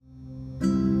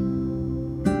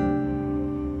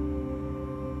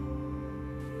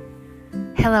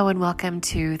Hello and welcome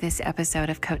to this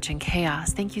episode of Coaching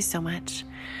Chaos. Thank you so much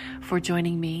for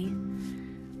joining me.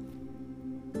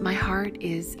 My heart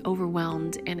is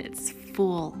overwhelmed and it's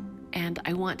full, and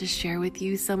I want to share with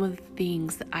you some of the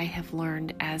things that I have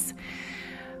learned as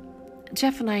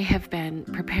Jeff and I have been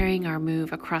preparing our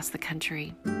move across the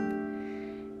country.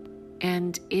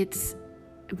 And it's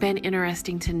been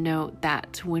interesting to note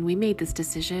that when we made this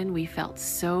decision, we felt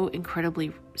so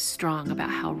incredibly strong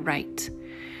about how right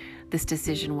this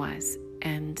decision was.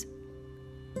 And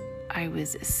I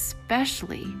was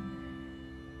especially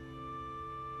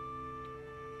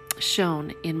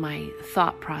shown in my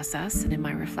thought process and in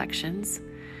my reflections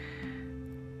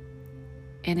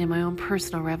and in my own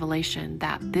personal revelation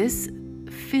that this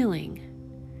feeling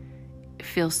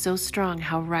feels so strong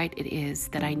how right it is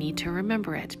that I need to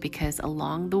remember it, because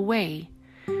along the way,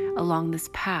 along this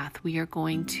path, we are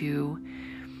going to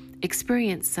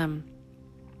experience some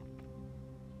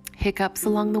hiccups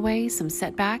along the way, some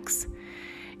setbacks,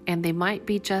 and they might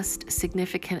be just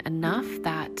significant enough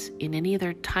that in any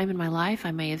other time in my life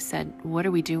I may have said, what are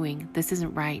we doing? This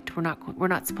isn't right. We're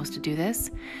not supposed to do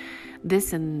this.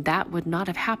 This and that would not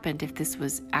have happened if this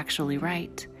was actually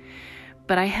right.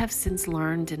 But I have since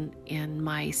learned in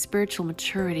my spiritual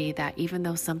maturity that even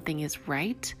though something is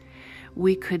right,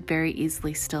 we could very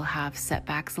easily still have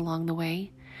setbacks along the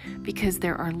way, because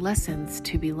there are lessons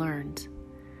to be learned.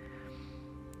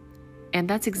 And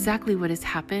that's exactly what has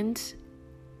happened.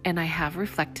 And I have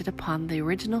reflected upon the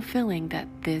original feeling that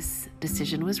this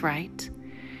decision was right.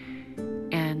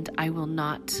 And I will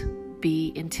not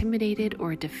be intimidated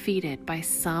or defeated by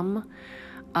some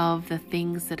of the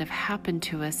things that have happened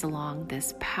to us along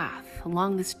this path,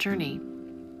 along this journey.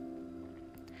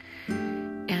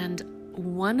 And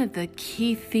one of the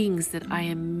key things that I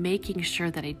am making sure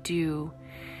that I do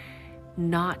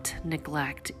not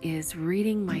neglect is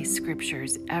reading my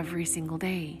scriptures every single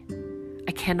day.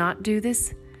 I cannot do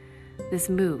this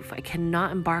move. I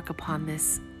cannot embark upon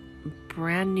this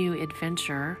brand new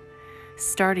adventure,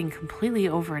 starting completely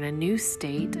over in a new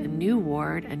state, a new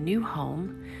ward, a new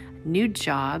home, new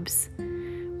jobs,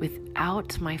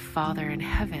 without my Father in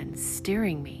heaven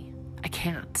steering me. I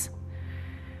can't.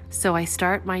 So I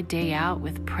start my day out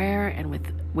with prayer and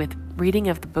with reading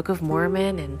of the Book of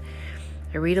Mormon, and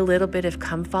I read a little bit of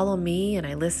Come Follow Me, and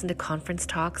I listen to conference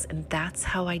talks, and that's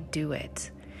how I do it.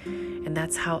 And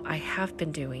that's how I have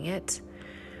been doing it.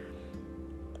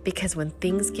 Because when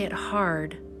things get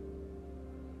hard,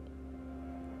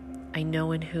 I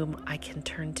know in whom I can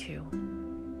turn to.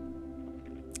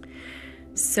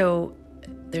 So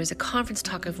there's a conference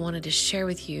talk I've wanted to share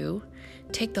with you.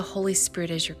 Take the Holy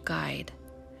Spirit as your guide,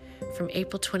 from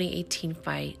April 2018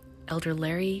 by Elder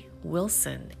Larry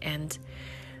Wilson. And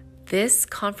this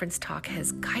conference talk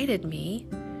has guided me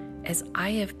as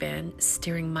I have been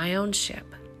steering my own ship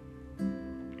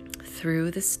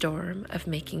through the storm of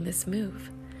making this move.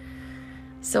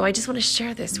 So I just want to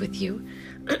share this with you.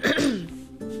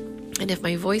 And if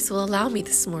my voice will allow me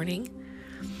this morning.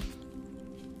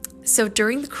 So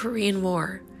during the Korean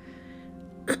War,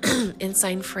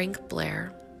 Ensign Frank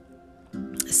Blair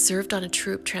served on a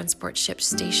troop transport ship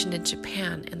stationed in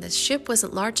Japan, and the ship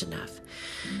wasn't large enough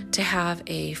to have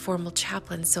a formal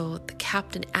chaplain, so the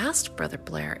captain asked Brother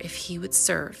Blair if he would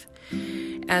serve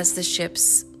as the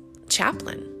ship's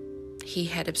chaplain. He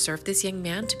had observed this young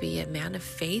man to be a man of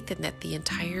faith, and that the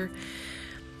entire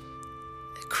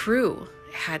crew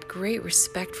had great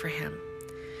respect for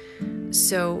him.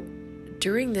 So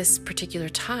during this particular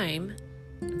time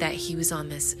that he was on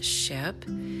this ship,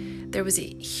 there was a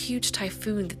huge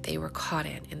typhoon that they were caught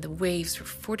in, and the waves were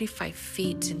 45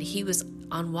 feet, and he was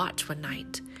on watch one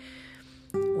night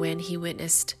when he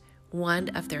witnessed one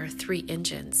of their 3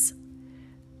 engines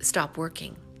stop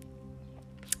working.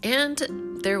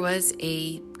 And there was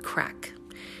a crack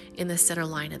in the center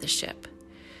line of the ship.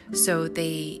 So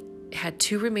they had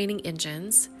 2 remaining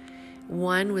engines.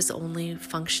 One was only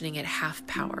functioning at half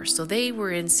power, so they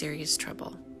were in serious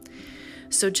trouble.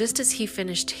 So just as he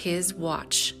finished his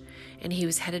watch and he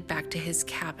was headed back to his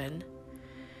cabin,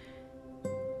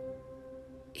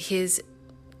 his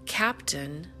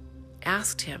captain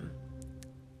asked him,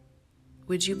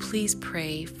 "Would you please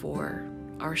pray for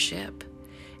our ship?"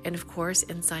 And of course,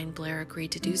 Ensign Blair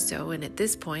agreed to do so. And at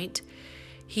this point,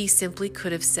 he simply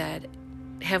could have said,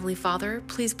 "Heavenly Father,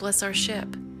 please bless our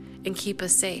ship and keep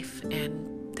us safe,"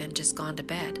 and then just gone to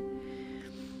bed.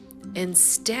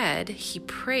 Instead, he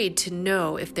prayed to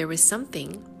know if there was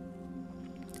something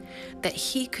that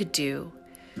he could do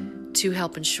to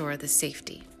help ensure the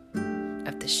safety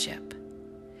of the ship.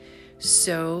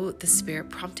 So the Spirit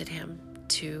prompted him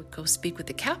to go speak with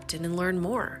the captain and learn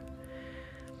more.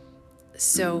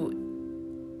 So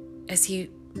as he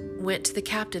went to the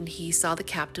captain, he saw the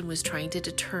captain was trying to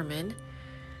determine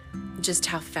just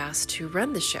how fast to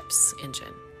run the ship's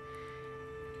engine.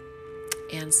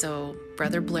 And so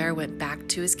Brother Blair went back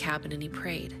to his cabin and he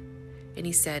prayed. And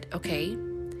he said, okay,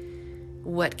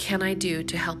 what can I do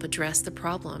to help address the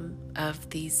problem of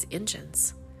these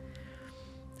engines?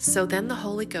 So then the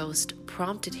Holy Ghost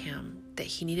prompted him that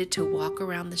he needed to walk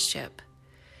around the ship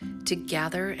to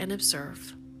gather and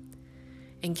observe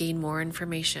and gain more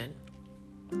information.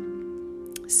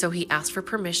 So he asked for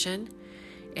permission,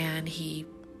 and he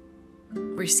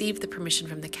received the permission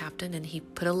from the captain, and he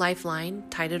put a lifeline,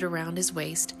 tied it around his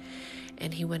waist,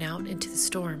 and he went out into the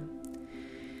storm.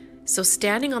 So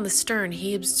standing on the stern,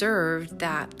 he observed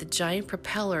that the giant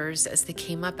propellers, as they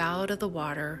came up out of the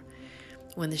water,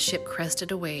 when the ship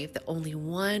crested a wave, that only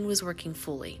one was working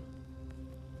fully.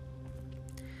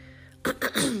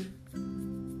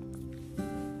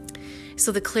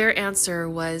 So the clear answer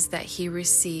was that he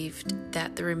received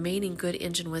that the remaining good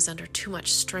engine was under too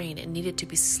much strain and needed to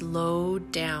be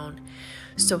slowed down.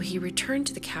 So he returned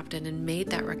to the captain and made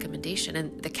that recommendation.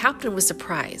 And the captain was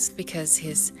surprised because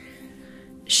his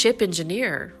ship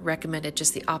engineer recommended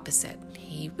just the opposite.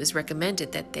 He was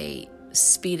recommended that they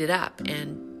speed it up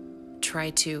and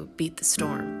try to beat the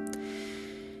storm.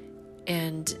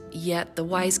 And yet the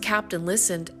wise captain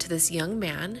listened to this young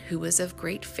man who was of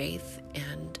great faith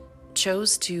and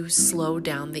chose to slow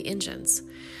down the engines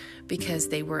because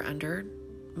they were under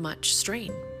much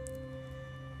strain.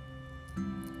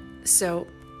 So,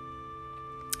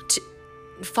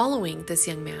 following this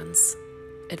young man's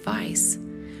advice,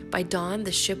 by dawn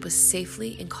the ship was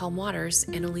safely in calm waters,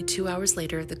 and only 2 hours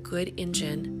later the good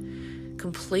engine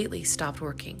completely stopped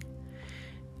working.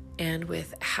 And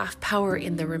with half power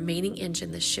in the remaining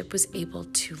engine, the ship was able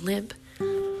to limp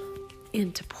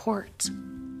into port.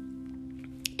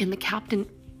 And the captain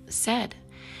said,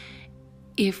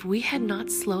 if we had not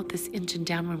slowed this engine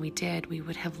down when we did, we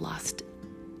would have lost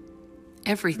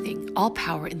everything, all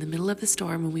power in the middle of the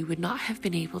storm, and we would not have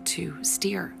been able to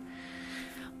steer.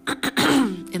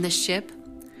 And the ship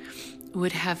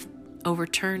would have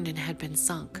overturned and had been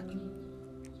sunk.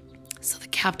 So the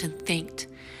captain thanked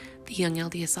the young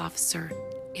LDS officer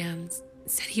and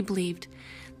said he believed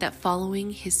that following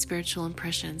his spiritual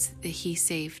impressions that he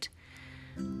saved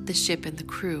the ship and the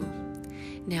crew.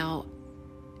 Now,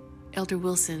 Elder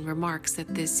Wilson remarks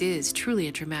that this is truly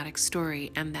a dramatic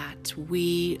story and that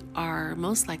we are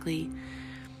most likely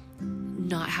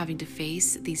not having to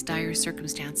face these dire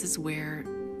circumstances where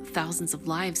thousands of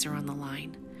lives are on the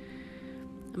line.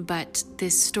 But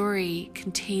this story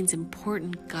contains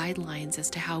important guidelines as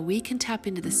to how we can tap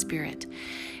into the Spirit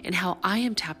and how I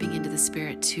am tapping into the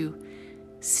Spirit to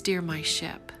steer my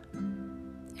ship.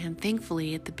 And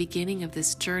thankfully, at the beginning of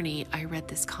this journey, I read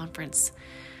this conference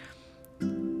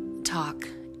talk,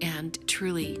 and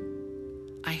truly,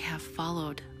 I have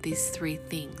followed these 3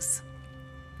 things.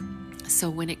 So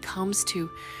when it comes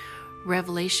to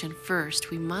revelation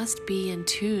first, we must be in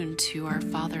tune to our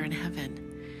Father in heaven.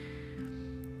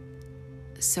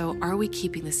 So are we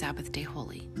keeping the Sabbath day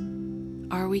holy?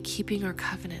 Are we keeping our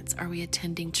covenants? Are we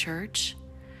attending church?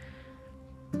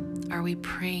 Are we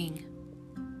praying?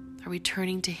 Are we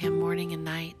turning to Him morning and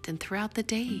night and throughout the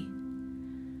day?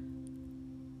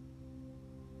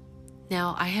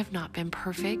 Now, I have not been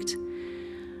perfect.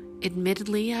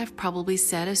 Admittedly, I've probably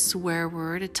said a swear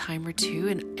word a time or two,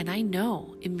 and I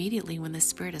know immediately when the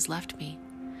Spirit has left me.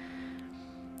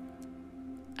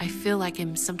 I feel like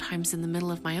I'm sometimes in the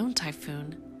middle of my own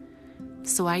typhoon.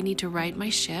 So I need to right my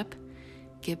ship,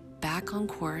 get back on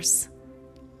course,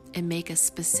 and make a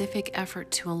specific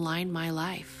effort to align my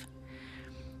life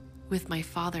with my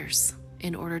Father's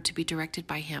in order to be directed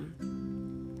by Him.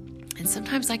 And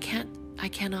sometimes I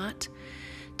cannot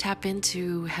tap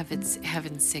into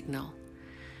heaven's signal.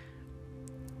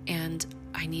 And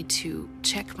I need to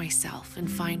check myself and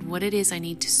find what it is I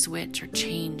need to switch or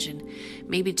change. And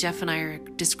maybe Jeff and I are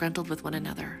disgruntled with one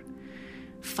another.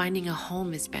 Finding a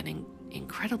home has been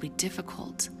incredibly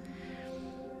difficult.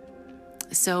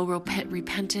 So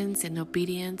repentance and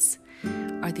obedience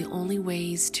are the only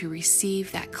ways to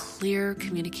receive that clear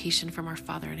communication from our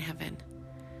Father in heaven.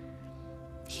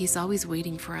 He's always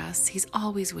waiting for us. He's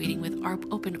always waiting with our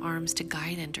open arms to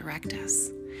guide and direct us.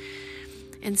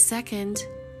 And second,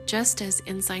 just as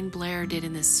Ensign Blair did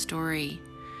in this story,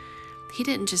 he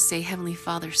didn't just say, Heavenly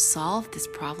Father, solve this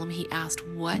problem. He asked,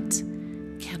 what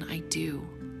can I do?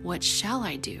 What shall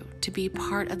I do to be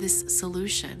part of this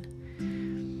solution?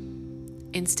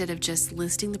 Instead of just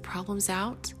listing the problems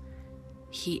out,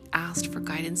 he asked for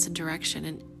guidance and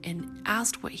direction and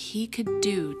asked what he could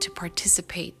do to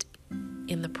participate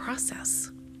in the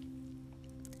process.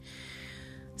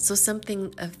 So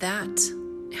something of that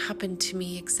happened to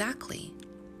me exactly.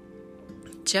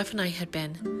 Jeff and I had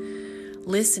been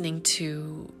listening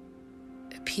to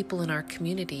people in our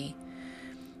community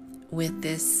with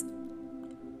this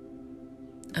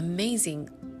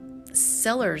amazing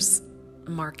sellers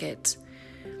market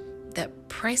that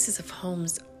prices of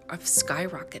homes have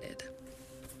skyrocketed.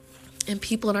 And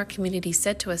people in our community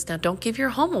said to us, now don't give your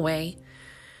home away.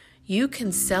 You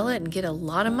can sell it and get a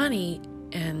lot of money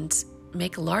and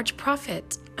make a large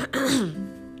profit.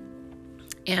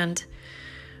 And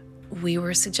we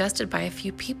were suggested by a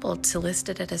few people to list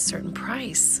it at a certain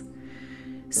price.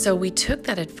 So we took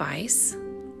that advice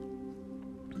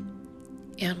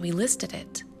and we listed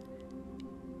it.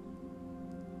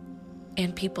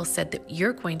 And people said that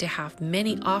you're going to have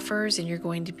many offers and you're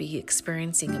going to be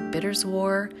experiencing a bidders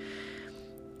war.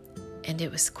 And it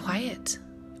was quiet,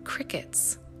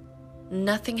 crickets.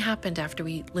 Nothing happened after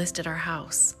we listed our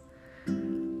house.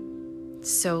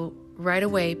 So right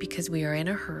away, because we are in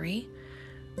a hurry,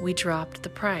 we dropped the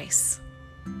price.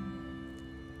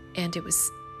 And it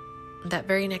was that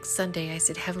very next Sunday, I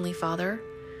said, Heavenly Father,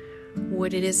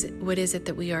 what is it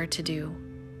that we are to do?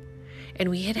 And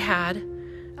we had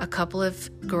a couple of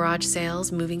garage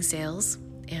sales, moving sales,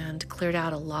 and cleared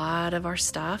out a lot of our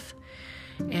stuff.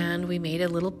 And we made a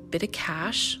little bit of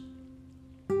cash.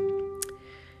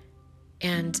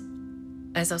 And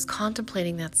as I was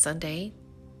contemplating that Sunday,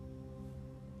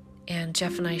 and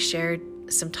Jeff and I shared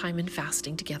some time in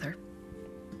fasting together,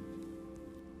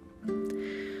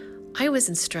 I was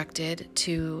instructed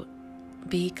to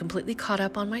be completely caught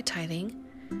up on my tithing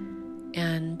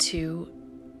and to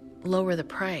lower the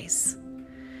price.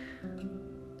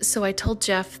 So I told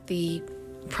Jeff the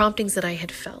promptings that I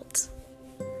had felt,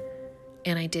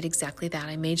 and I did exactly that.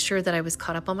 I made sure that I was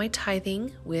caught up on my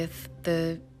tithing with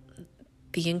the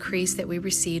increase that we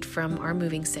received from our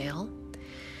moving sale,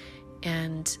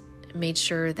 and made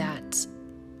sure that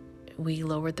we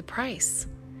lowered the price.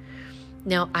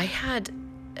 Now, I had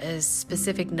a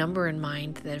specific number in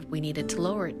mind that we needed to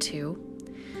lower it to,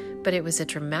 but it was a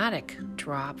dramatic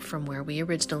drop from where we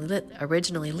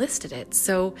originally listed it.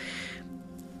 So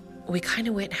we kind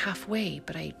of went halfway,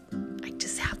 but I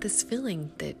just have this feeling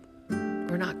that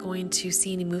we're not going to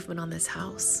see any movement on this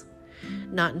house.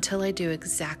 Not until I do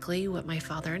exactly what my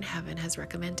Father in heaven has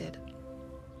recommended.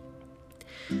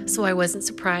 So I wasn't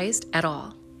surprised at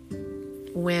all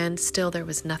when still there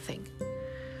was nothing.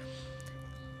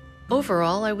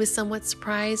 Overall, I was somewhat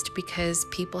surprised because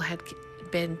people had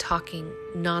been talking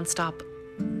nonstop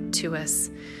to us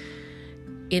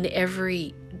in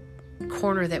every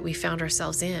corner that we found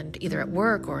ourselves in, either at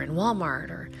work or in Walmart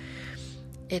or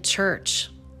at church,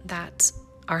 that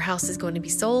our house is going to be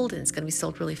sold and it's going to be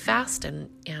sold really fast, and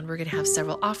we're going to have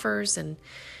several offers, and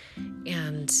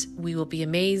we will be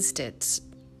amazed at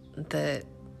the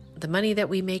money that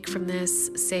we make from this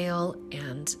sale.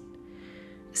 And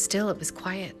still it was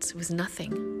quiet. It was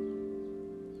nothing.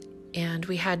 And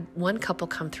we had one couple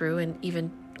come through and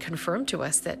even confirm to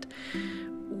us that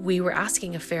we were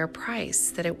asking a fair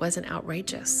price, that it wasn't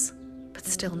outrageous, but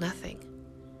still nothing.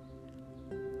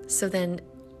 So then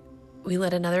we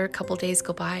let another couple days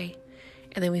go by,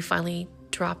 and then we finally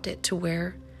dropped it to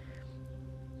where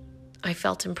I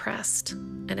felt impressed.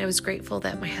 And I was grateful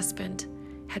that my husband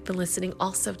had been listening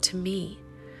also to me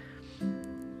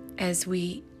as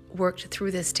we worked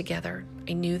through this together.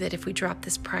 I knew that if we dropped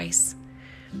this price,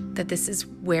 that this is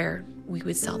where we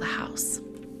would sell the house.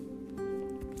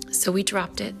 So we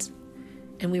dropped it,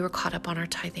 and we were caught up on our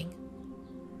tithing.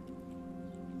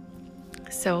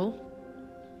 So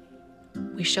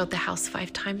we showed the house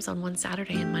 5 times on one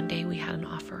Saturday, and Monday we had an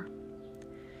offer.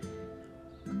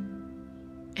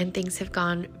 And things have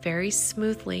gone very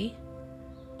smoothly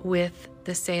with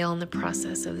the sale and the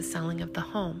process of the selling of the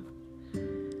home.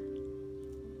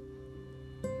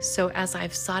 So as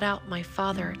I've sought out my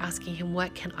Father, asking him,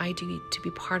 what can I do to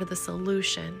be part of the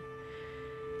solution?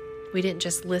 We didn't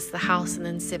just list the house and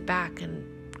then sit back and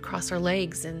cross our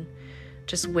legs and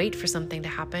just wait for something to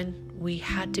happen. We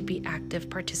had to be active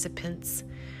participants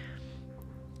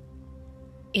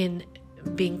in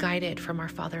being guided from our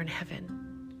Father in heaven.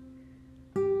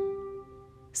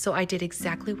 So I did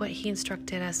exactly what he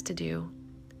instructed us to do,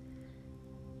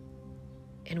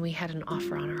 and we had an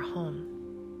offer on our home.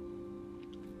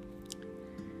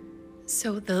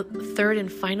 So the third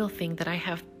and final thing that I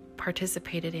have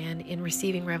participated in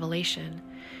receiving revelation,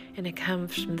 and it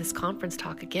comes from this conference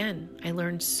talk again. I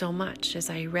learned so much as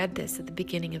I read this at the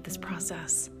beginning of this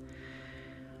process.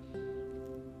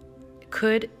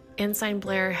 Could Ensign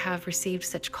Blair have received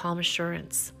such calm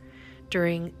assurance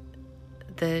during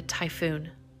the typhoon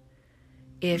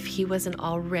if he wasn't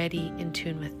already in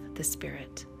tune with the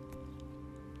Spirit?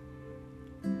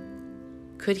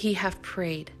 Could he have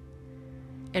prayed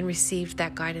and received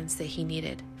that guidance that he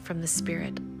needed from the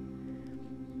Spirit?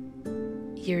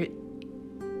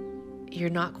 You're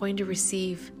not going to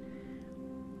receive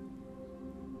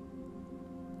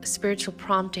spiritual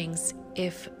promptings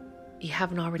if you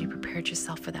haven't already prepared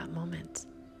yourself for that moment.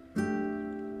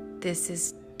 This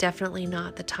is definitely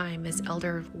not the time, as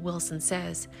Elder Wilson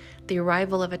says. The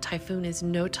arrival of a typhoon is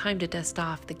no time to dust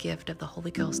off the gift of the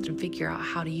Holy Ghost and figure out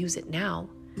how to use it now.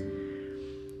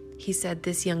 He said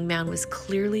this young man was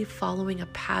clearly following a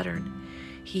pattern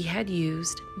he had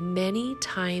used many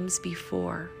times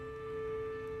before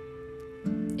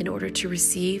in order to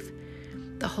receive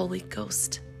the Holy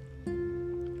Ghost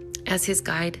as his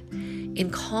guide in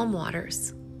calm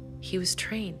waters. He was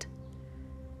trained.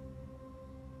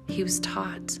 He was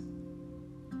taught.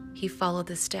 He followed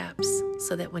the steps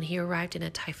so that when he arrived in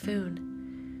a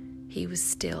typhoon, he was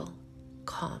still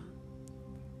calm.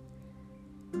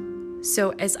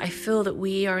 So as I feel that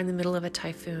we are in the middle of a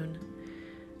typhoon,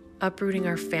 uprooting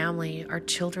our family, our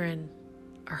children,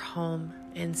 our home,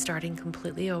 and starting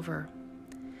completely over,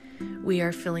 we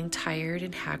are feeling tired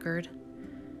and haggard.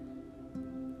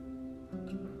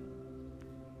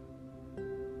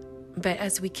 But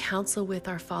as we counsel with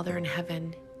our Father in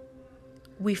heaven,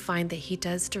 we find that he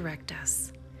does direct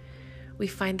us. We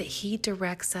find that he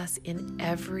directs us in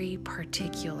every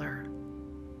particular.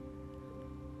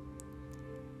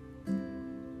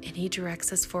 And he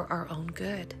directs us for our own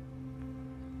good.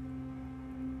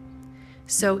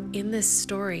 So in this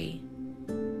story,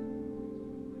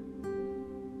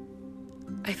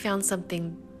 I found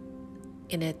something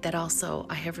in it that also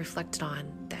I have reflected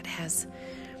on that has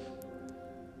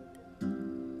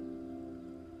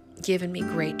given me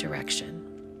great direction.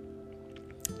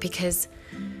 Because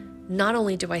not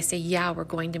only do I say, yeah, we're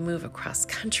going to move across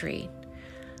country,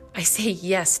 I say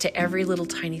yes to every little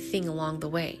tiny thing along the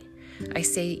way. I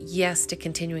say yes to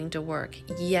continuing to work,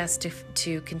 yes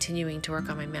to continuing to work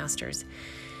on my master's,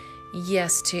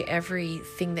 yes to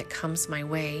everything that comes my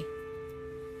way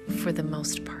for the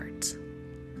most part.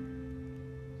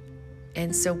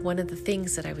 And so one of the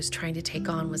things that I was trying to take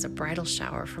on was a bridal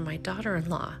shower for my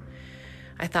daughter-in-law.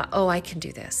 I thought, oh, I can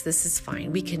do this. This is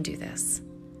fine. We can do this.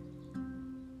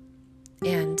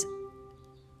 And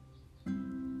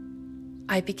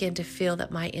I began to feel that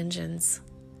my engines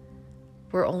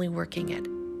were only working at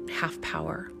half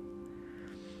power.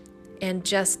 And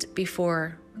just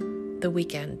before the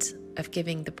weekend of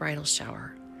giving the bridal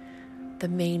shower, the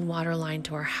main water line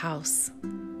to our house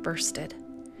bursted,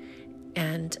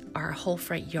 and our whole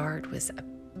front yard was a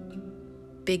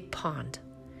big pond.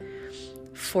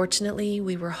 Fortunately,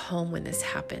 we were home when this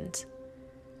happened.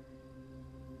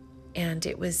 And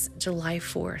it was July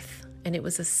 4th, and it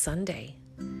was a Sunday.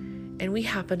 And we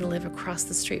happened to live across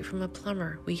the street from a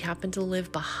plumber. We happened to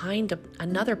live behind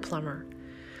another plumber.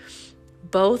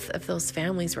 Both of those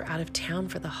families were out of town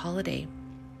for the holiday.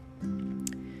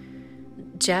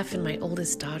 Jeff and my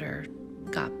oldest daughter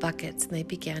got buckets, and they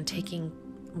began taking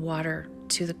water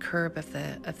to the curb of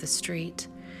the street.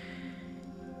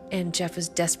 And Jeff was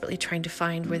desperately trying to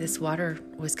find where this water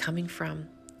was coming from.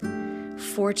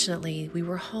 Fortunately, we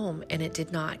were home, and it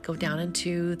did not go down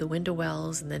into the window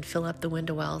wells and then fill up the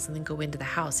window wells and then go into the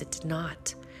house. It did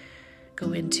not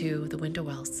go into the window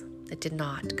wells. It did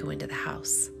not go into the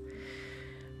house.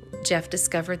 Jeff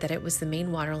discovered that it was the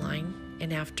main water line,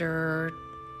 and after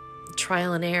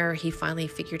trial and error, he finally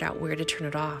figured out where to turn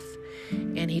it off,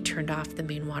 and he turned off the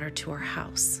main water to our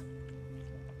house.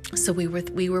 So we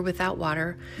were without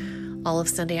water all of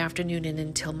Sunday afternoon and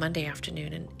until Monday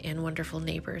afternoon, and wonderful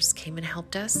neighbors came and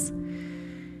helped us.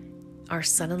 Our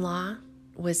son-in-law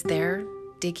was there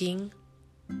digging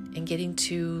and getting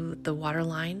to the water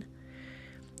line,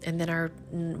 and then our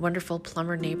wonderful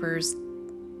plumber neighbors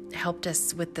helped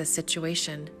us with the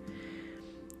situation.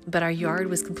 But our yard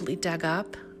was completely dug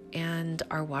up, and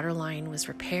our water line was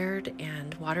repaired,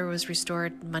 and water was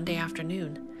restored Monday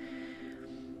afternoon.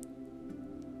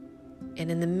 And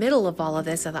in the middle of all of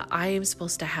this, I thought, I am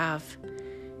supposed to have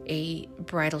a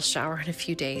bridal shower in a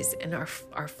few days, and our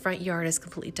front yard is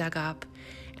completely dug up.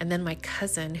 And then my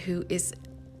cousin, who was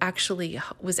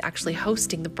actually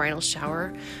hosting the bridal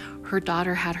shower, her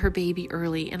daughter had her baby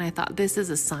early, and I thought, this is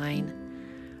a sign.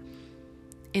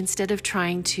 Instead of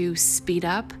trying to speed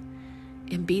up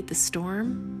and beat the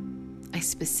storm, I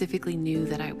specifically knew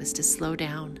that I was to slow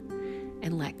down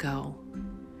and let go.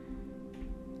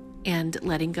 And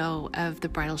letting go of the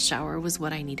bridal shower was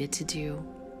what I needed to do.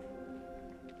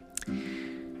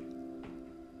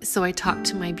 So I talked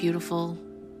to my beautiful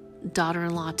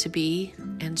daughter-in-law to be,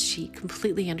 and she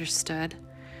completely understood.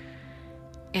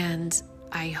 And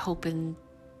I hope and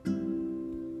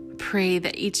pray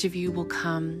that each of you will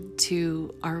come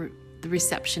to the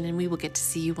reception, and we will get to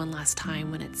see you one last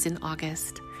time when it's in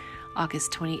August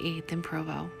 28th in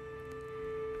Provo.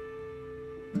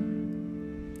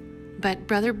 But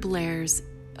Brother Blair's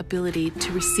ability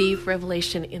to receive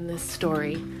revelation in this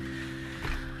story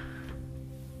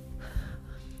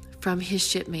from his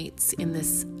shipmates in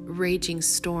this raging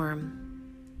storm,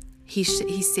 he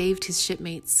saved his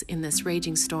shipmates in this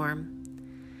raging storm,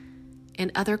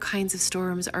 and other kinds of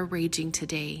storms are raging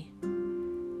today.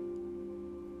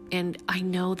 And I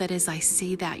know that as I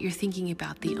say that, you're thinking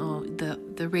about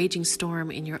the raging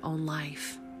storm in your own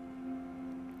life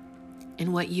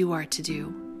and what you are to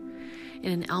do.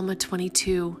 And in Alma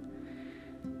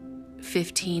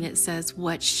 22:15, it says,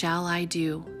 "What shall I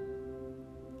do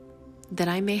that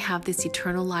I may have this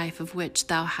eternal life of which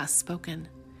thou hast spoken?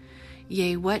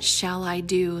 Yea, what shall I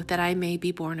do that I may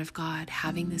be born of God,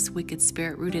 having this wicked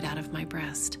spirit rooted out of my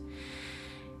breast,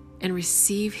 and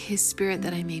receive his spirit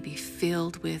that I may be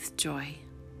filled with joy?"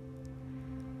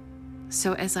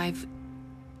 So as I've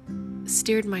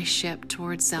steered my ship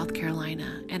towards South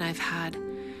Carolina, and I've had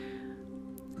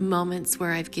moments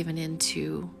where I've given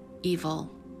into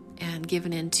evil and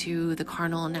given into the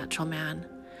carnal and natural man,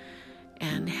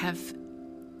 and have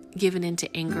given into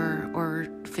anger or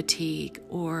fatigue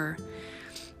or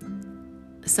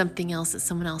something else that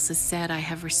someone else has said, I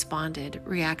have responded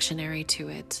reactionary to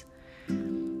it.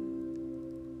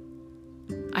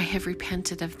 I have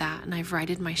repented of that, and I've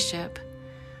righted my ship.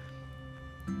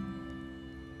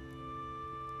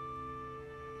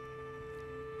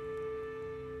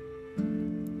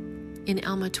 In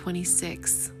Alma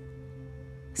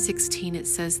 26:16, it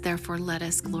says, "Therefore let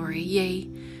us glory. Yea,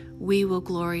 we will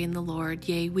glory in the Lord.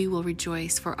 Yea, we will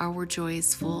rejoice, for our joy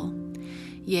is full.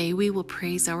 Yea, we will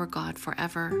praise our God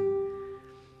forever.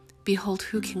 Behold,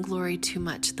 who can glory too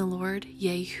much in the Lord?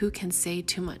 Yea, who can say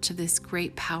too much of this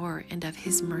great power and of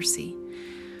his mercy?"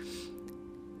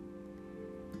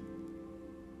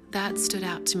 That stood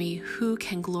out to me. Who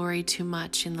can glory too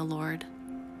much in the Lord?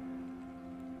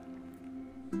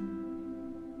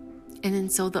 And in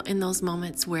those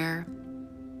moments where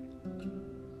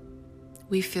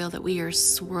we feel that we are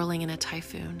swirling in a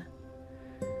typhoon,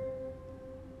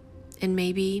 and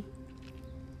maybe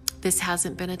this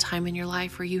hasn't been a time in your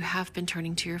life where you have been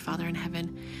turning to your Father in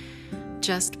heaven.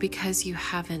 Just because you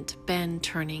haven't been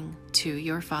turning to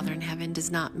your Father in heaven does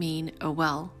not mean, oh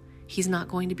well, he's not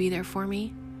going to be there for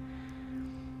me.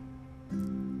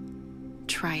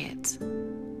 Try it.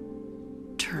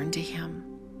 Turn to him.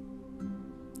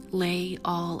 Lay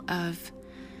all of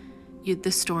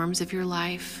the storms of your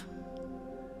life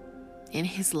in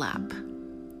his lap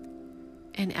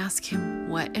and ask him,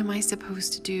 what am I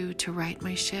supposed to do to right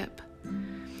my ship?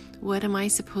 What am I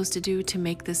supposed to do to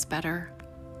make this better?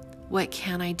 What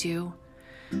can I do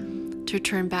to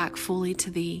turn back fully to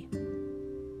thee?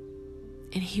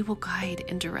 And he will guide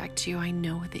and direct you. I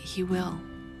know that he will.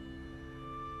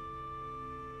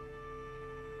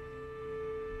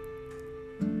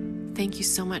 Thank you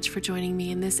so much for joining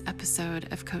me in this episode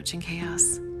of Coaching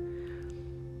Chaos.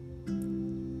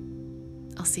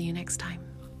 I'll see you next time.